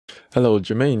Hello,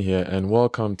 Jermaine here, and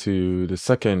welcome to the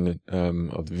second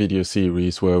of the video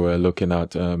series where we're looking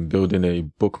at building a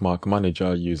bookmark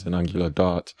manager using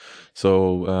AngularDart.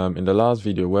 So in the last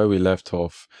video where we left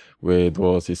off with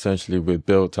was essentially we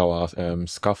built our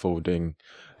scaffolding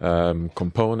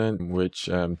component, which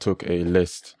took a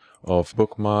list of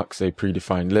bookmarks, a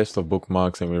predefined list of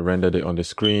bookmarks, and we rendered it on the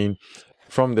screen.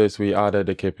 From this, we added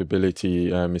the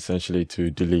capability essentially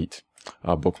to delete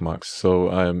our bookmarks. So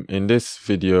in this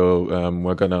video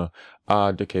we're gonna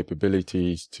add the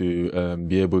capabilities to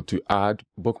be able to add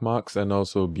bookmarks and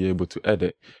also be able to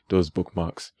edit those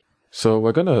bookmarks. So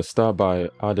we're gonna start by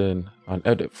adding an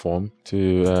edit form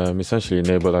to essentially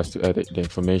enable us to edit the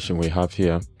information we have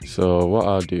here. So what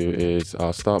I'll do is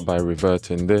I'll start by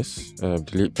reverting this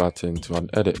delete button to an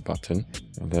edit button,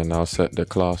 and then I'll set the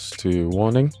class to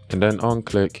warning, and then on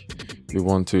click we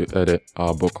want to edit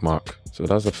our bookmark. So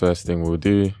that's the first thing we'll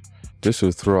do. This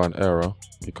will throw an error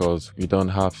because we don't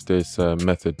have this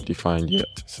method defined yet.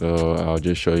 So I'll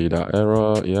just show you that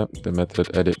error. Yep, the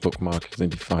method edit bookmark isn't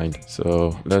defined.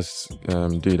 So let's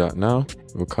do that now.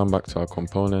 We'll come back to our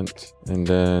component and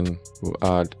then we'll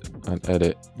add an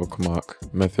edit bookmark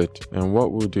method. And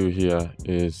what we'll do here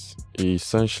is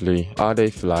essentially add a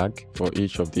flag for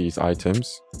each of these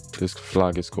items. This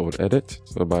flag is called edit.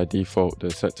 So by default, they're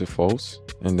set to false.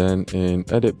 And then in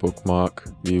edit bookmark,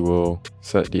 we will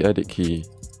set the edit key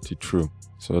to true.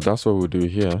 So that's what we'll do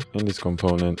here in this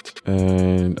component.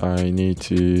 And I need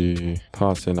to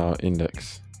pass in our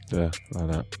index there,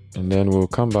 like that. And then we'll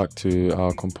come back to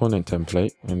our component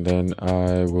template, and then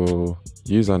I will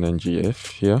use an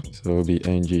ngIf here. So it'll be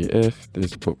ngIf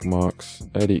this bookmarks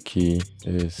edit key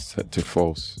is set to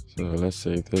false. So let's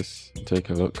save this, take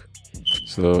a look.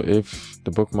 So if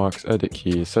the bookmarks edit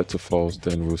key is set to false,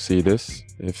 then we'll see this.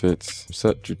 If it's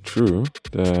set to true,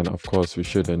 then of course we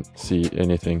shouldn't see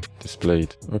anything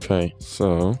displayed. Okay,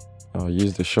 so I'll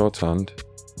use the shorthand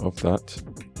of that,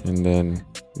 and then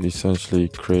we essentially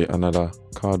create another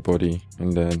card body.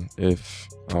 And then if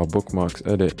our bookmarks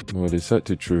edit mode is set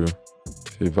to true,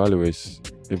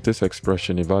 if this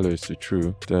expression evaluates to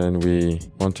true, then we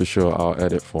want to show our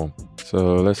edit form.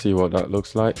 So let's see what that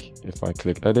looks like. If I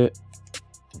click edit,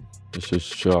 it should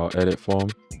show our edit form.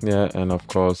 Yeah, and of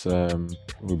course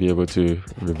we'll be able to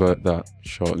revert that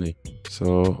shortly.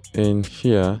 So in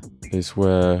here is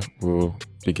where we'll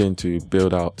begin to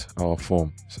build out our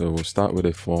form. So we'll start with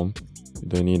a form. We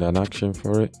don't need an action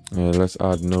for it. Let's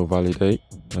add no validate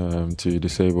to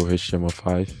disable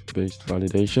HTML5 based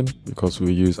validation, because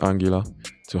we'll use Angular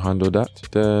to handle that.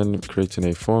 Then creating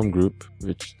a form group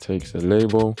which takes a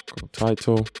label called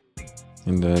title,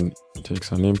 and then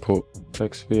takes an input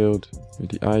text field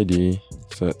with the ID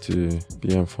set to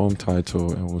BM form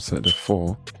title, and we'll set the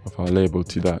for of our label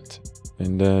to that.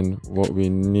 And then what we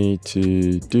need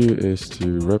to do is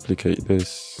to replicate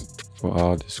this for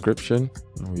our description.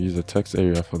 We'll use a text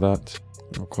area for that.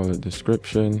 I'll call it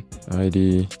description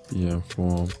ID BM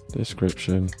form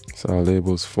description. So our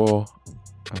labels for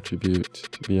attribute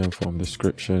to BM form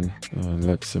description, and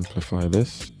let's simplify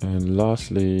this. And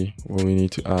lastly, what we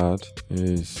need to add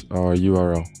is our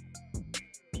URL.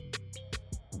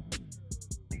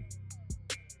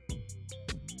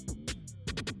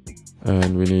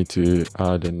 And we need to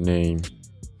add a name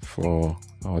for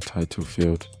our title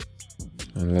field.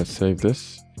 And let's save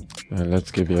this and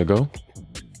let's give it a go.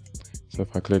 So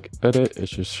if I click edit, it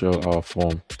should show our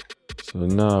form. So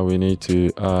now we need to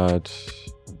add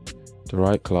the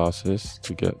right classes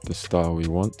to get the style we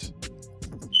want.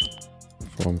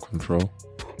 Form control.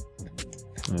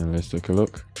 And let's take a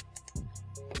look.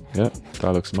 Yeah,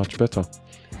 that looks much better.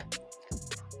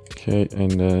 Okay,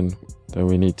 and then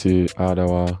we need to add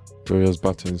our various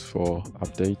buttons for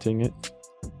updating it.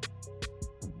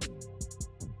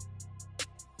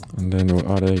 And then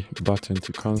we'll add a button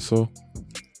to cancel.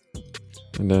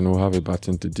 And then we'll have a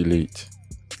button to delete.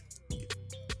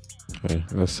 Okay,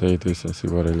 let's save this and see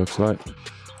what it looks like.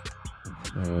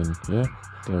 And yeah,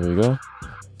 there we go.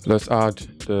 Let's add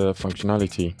the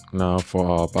functionality now for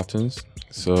our buttons.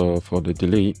 So for the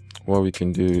delete, what we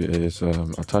can do is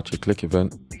attach a click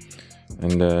event,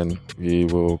 and then we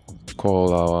will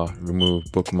call our remove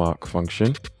bookmark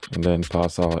function and then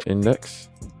pass our index.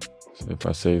 So if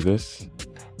I save this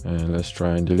and let's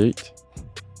try and delete,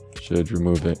 should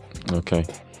remove it. Okay,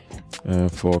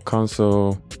 for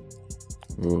cancel,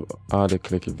 we'll add a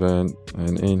click event,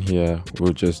 and in here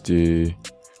we'll just do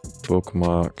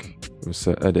bookmark. We'll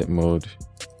set edit mode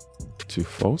to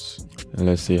false, and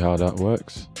let's see how that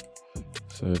works.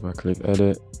 So if I click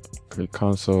edit, click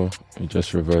cancel, it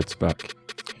just reverts back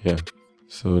here.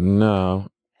 So now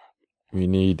we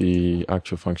need the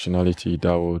actual functionality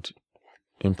that would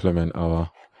implement our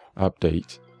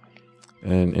update.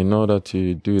 And in order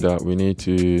to do that, we need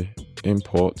to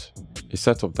import a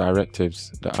set of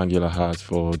directives that Angular has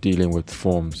for dealing with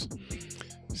forms.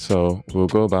 So we'll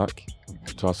go back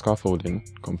to our scaffolding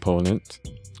component,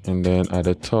 and then at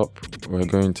the top we're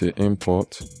going to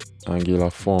import Angular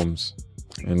forms,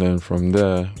 and then from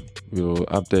there we'll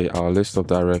update our list of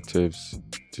directives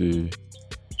to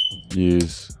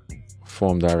use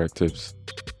form directives,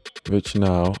 which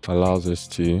now allows us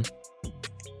to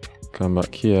come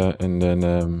back here, and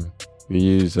then we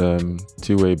use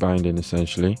two-way binding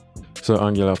essentially. So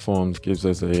Angular Forms gives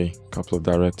us a couple of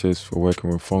directives for working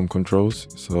with form controls.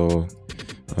 So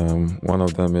one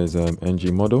of them is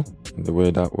ng model. The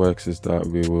way that works is that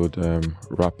we would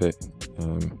wrap it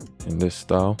in this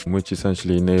style, which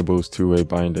essentially enables two-way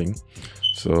binding.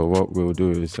 So what we'll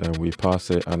do is we pass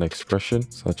it an expression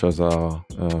such as our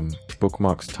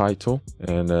bookmarks title,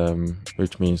 and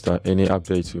which means that any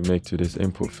updates we make to this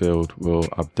input field will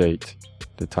update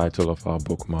the title of our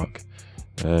bookmark,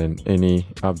 and any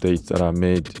updates that are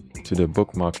made to the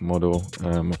bookmark model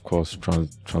of course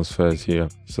transfers here.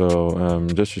 So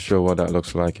just to show what that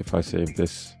looks like, if I save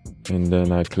this and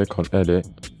then I click on edit,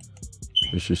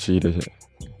 we should see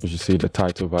the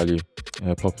title value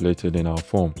populated in our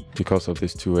form because of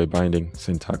this two-way binding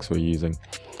syntax we're using.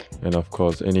 And of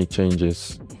course any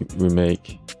changes we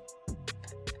make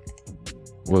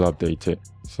will update it.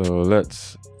 So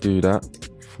let's do that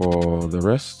for the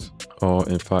rest, or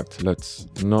in fact let's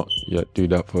not yet do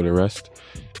that for the rest,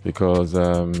 because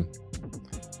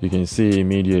you can see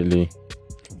immediately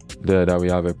there that we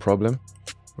have a problem.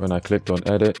 When I clicked on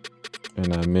edit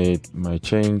and I made my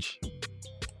change,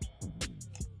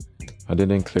 I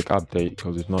didn't click update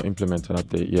because it's not implemented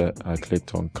update yet. I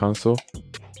clicked on cancel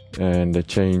and the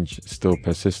change still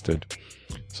persisted.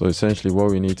 So essentially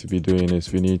what we need to be doing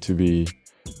is we need to be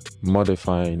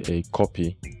modifying a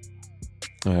copy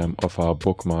of our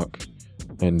bookmark,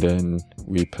 and then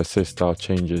we persist our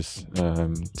changes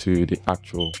to the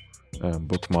actual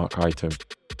bookmark item,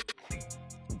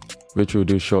 which we'll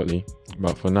do shortly.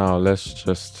 But for now, let's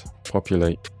just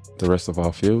populate the rest of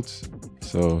our fields.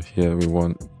 So here we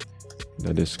want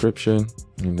the description,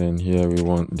 and then here we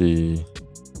want the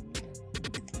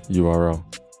URL.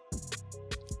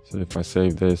 So if I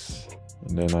save this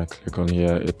and then I click on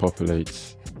here, it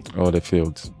populates all the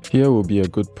fields. Here will be a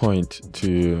good point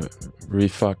to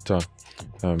refactor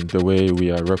the way we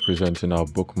are representing our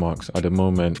bookmarks. At the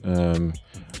moment,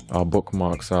 our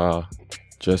bookmarks are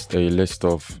just a list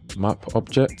of map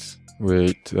objects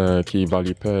with key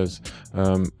value pairs.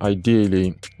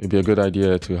 Ideally, it'd be a good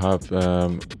idea to have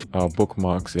our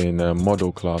bookmarks in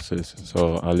model classes,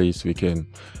 so at least we can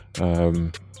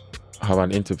have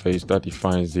an interface that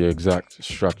defines the exact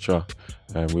structure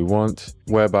we want,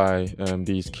 whereby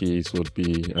these keys would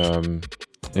be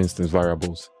instance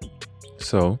variables.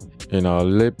 So in our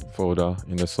lib folder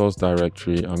in the source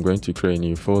directory, I'm going to create a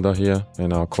new folder here,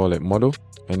 and I'll call it model,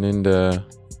 and in there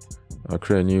I'll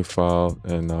create a new file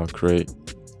and I'll create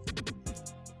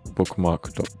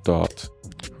bookmark.dart,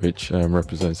 which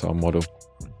represents our model.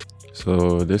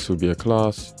 So this will be a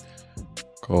class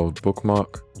called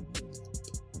bookmark,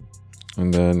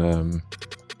 and then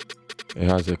it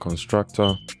has a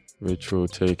constructor which will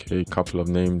take a couple of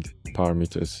named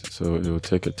parameters. So it will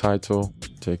take a title,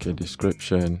 take a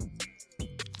description,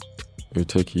 it will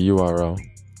take a URL,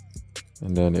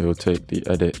 and then it will take the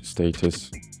edit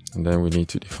status, and then we need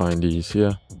to define these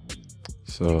here.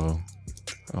 So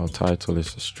our title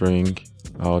is a string,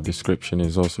 our description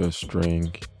is also a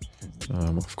string,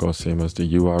 of course same as the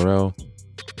URL,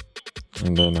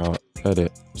 and then our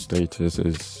edit status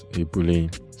is a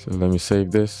boolean. So let me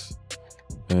save this,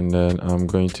 and then I'm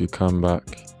going to come back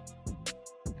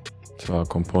to our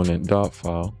component Dart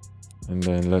file, and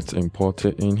then let's import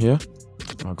it in here.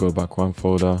 I'll go back one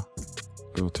folder,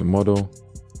 go to model,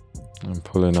 and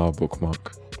pull in our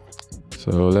bookmark.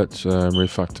 So let's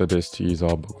refactor this to use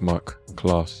our bookmark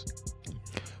class.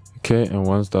 Okay, and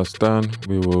once that's done,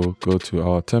 we will go to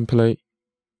our template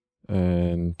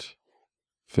and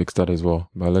fix that as well.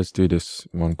 But let's do this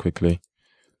one quickly.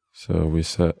 So we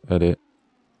set edit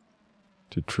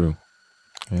to true,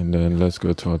 and then let's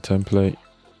go to our template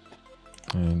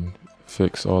and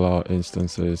fix all our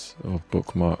instances of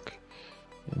bookmark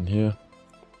in here.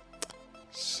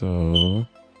 So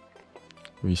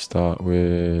we start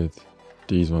with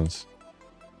these ones,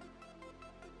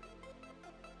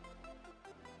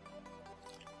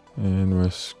 and we're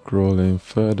scrolling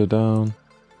further down.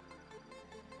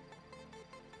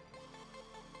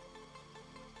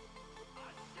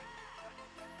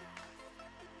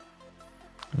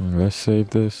 And let's save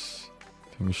this.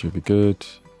 I think we should be good.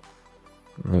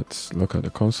 Let's look at the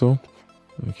console.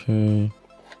 Okay,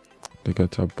 they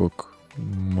get a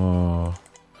bookmark.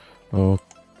 Oh,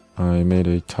 I made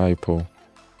a typo.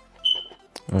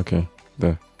 Okay,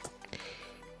 there.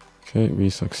 Okay, we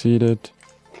succeeded.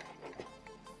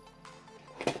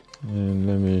 And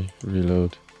let me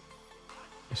reload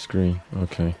the screen.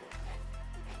 Okay.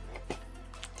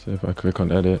 So if I click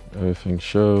on edit, everything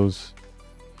shows.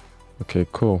 Okay,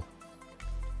 cool.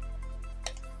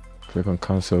 Click on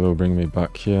cancel, it'll bring me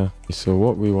back here. So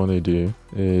what we want to do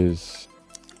is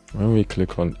when we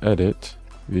click on edit,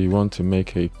 we want to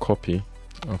make a copy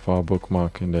of our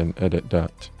bookmark and then edit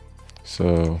that.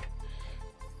 So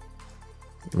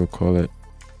we'll call it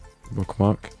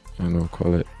bookmark and we'll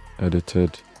call it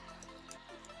edited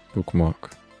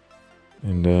bookmark.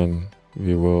 And then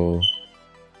we will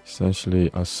essentially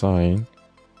assign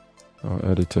our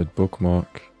edited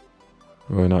bookmark.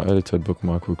 In our edited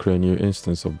bookmark, we'll create a new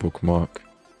instance of bookmark,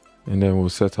 and then we'll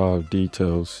set our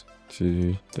details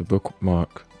to the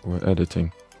bookmark we're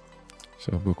editing.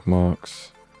 So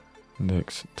bookmarks,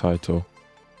 index, title,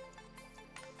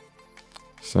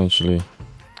 essentially.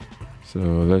 So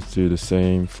let's do the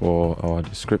same for our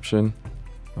description,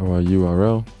 our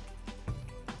URL.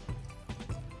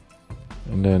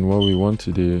 And then what we want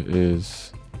to do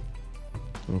is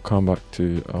we'll come back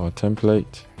to our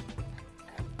template.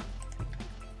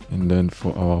 And then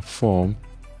for our form,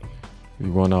 we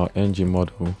want our ng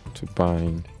model to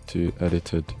bind to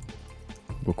edited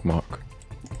bookmark.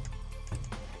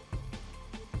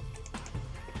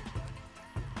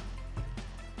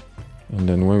 And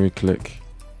then when we click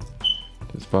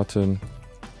this button,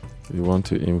 we want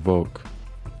to invoke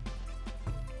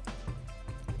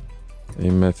a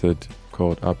method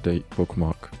called update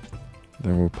bookmark.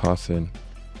 Then we'll pass in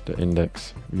the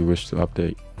index we wish to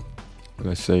update.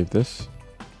 Let's save this.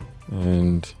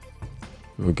 And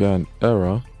we'll get an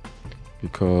error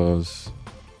because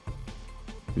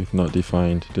we've not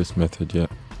defined this method yet.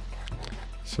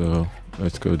 So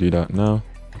let's go do that now.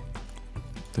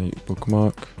 Update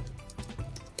bookmark,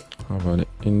 have an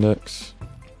index,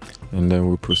 and then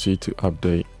we'll proceed to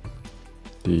update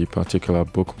the particular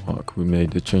bookmark we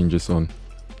made the changes on.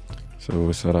 So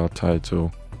we'll set our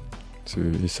title to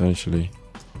essentially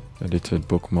edited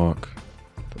bookmark,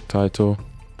 the title.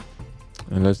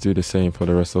 And let's do the same for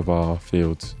the rest of our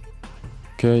fields.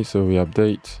 Okay, so we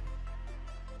update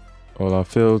all our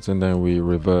fields and then we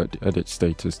revert the edit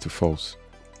status to false.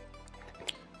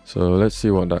 So let's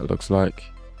see what that looks like.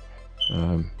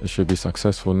 It should be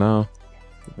successful now.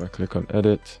 If I click on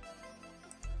edit,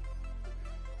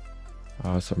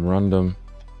 I have some random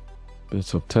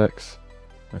bits of text.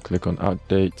 I click on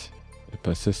update, it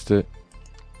persisted.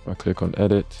 If I click on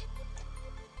edit,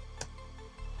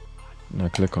 and I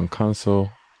click on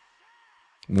cancel,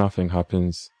 nothing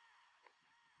happens.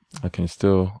 I can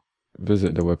still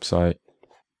visit the website.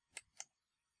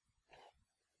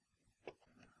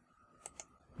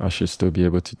 I should still be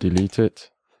able to delete it.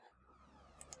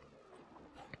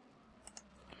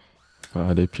 If I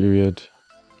add a period,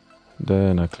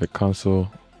 then I click cancel,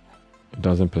 it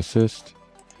doesn't persist.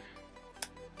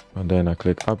 And then I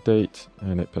click update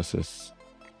and it persists.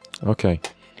 Okay,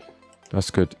 that's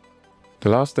good. The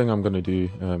last thing I'm going to do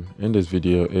in this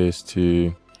video is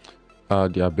to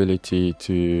add the ability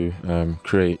to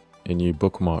create a new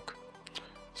bookmark.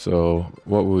 So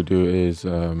what we'll do is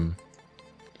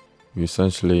we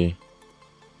essentially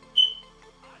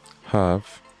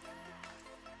have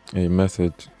a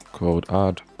method called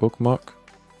add bookmark,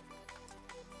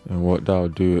 and what that will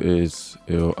do is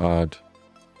we'll add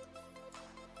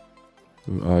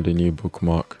a new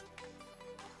bookmark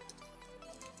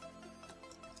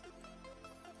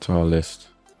to our list.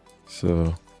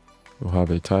 So we'll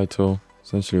have a title.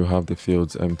 Essentially we'll have the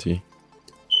fields empty,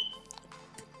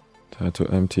 title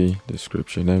empty,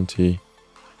 description empty,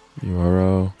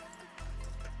 URL,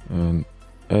 and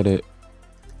edit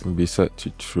will be set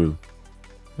to true.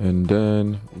 And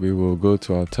then we will go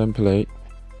to our template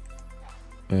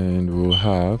and we'll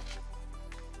have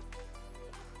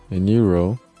a new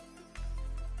row,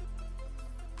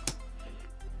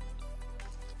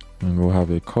 and we'll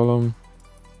have a column,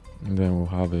 and then we'll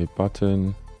have a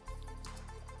button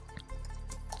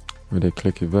with a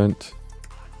click event,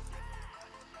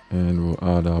 and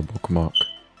we'll add our bookmark,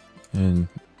 and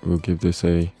we'll give this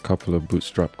a couple of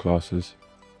bootstrap classes.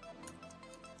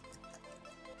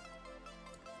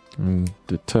 And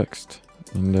the text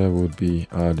in there would be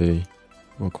add a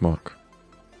bookmark.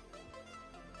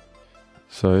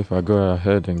 So if I go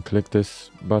ahead and click this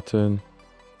button,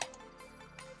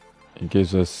 it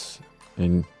gives us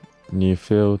a new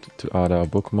field to add our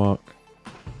bookmark,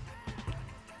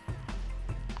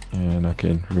 and I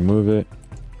can remove it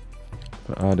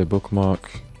add a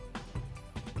bookmark,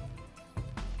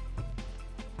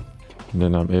 and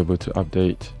then I'm able to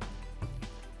update,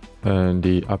 and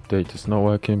the update is not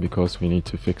working because we need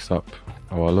to fix up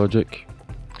our logic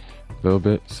a little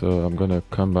bit. So I'm gonna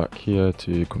come back here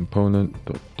to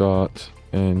component.dart,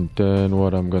 and then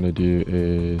what I'm gonna do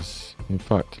is, in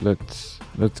fact, let's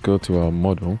go to our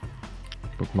model,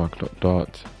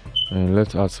 bookmark.dart, and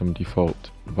let's add some default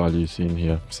values in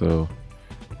here. So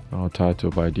our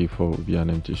title by default will be an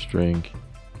empty string,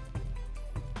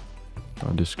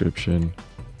 our description,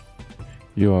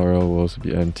 URL will also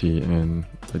be empty, and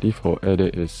the default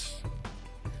edit is,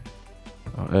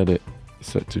 our edit is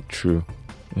set to true.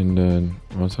 And then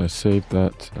once I save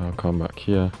that, I'll come back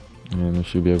here and I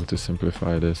should be able to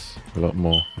simplify this a lot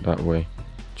more that way.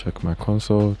 Check my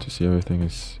console to see everything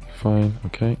is fine.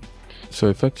 Okay, so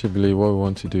effectively what we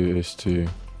want to do is to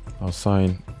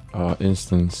assign our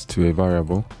instance to a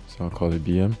variable. So I'll call it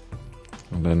BM,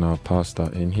 and then I'll pass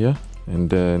that in here, and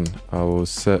then I will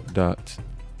set that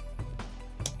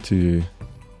to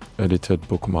edited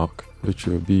bookmark, which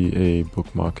will be a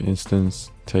bookmark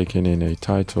instance taking in a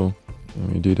title.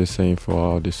 And we do the same for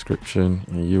our description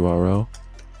and URL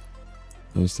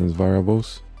instance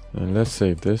variables. And let's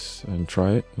save this and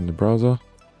try it in the browser.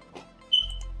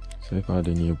 So if I add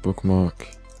a new bookmark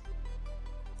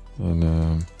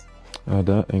and add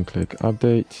that and click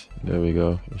update, there we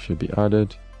go, it should be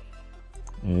added.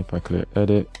 And if I click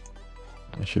edit,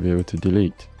 I should be able to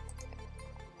delete.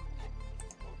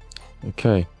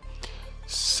 Okay,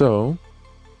 so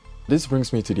this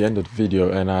brings me to the end of the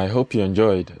video, and I hope you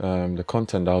enjoyed the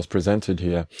content that was presented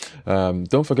here.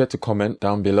 Don't forget to comment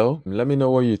down below. Let me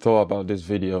know what you thought about this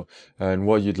video and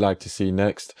what you'd like to see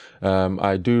next.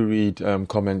 I do read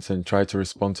comments and try to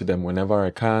respond to them whenever I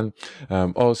can.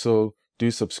 Also, do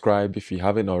subscribe if you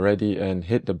haven't already, and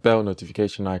hit the bell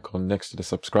notification icon next to the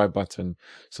subscribe button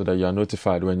so that you are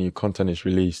notified when new content is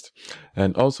released.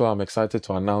 And also, I'm excited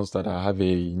to announce that I have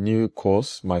a new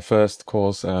course, my first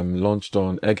course launched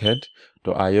on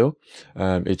egghead.io.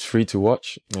 It's free to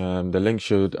watch. The link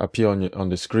should appear on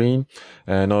the screen,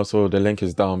 and also the link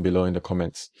is down below in the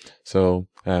comments. So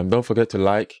don't forget to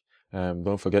like,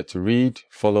 don't forget to read,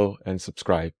 follow and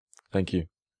subscribe. Thank you.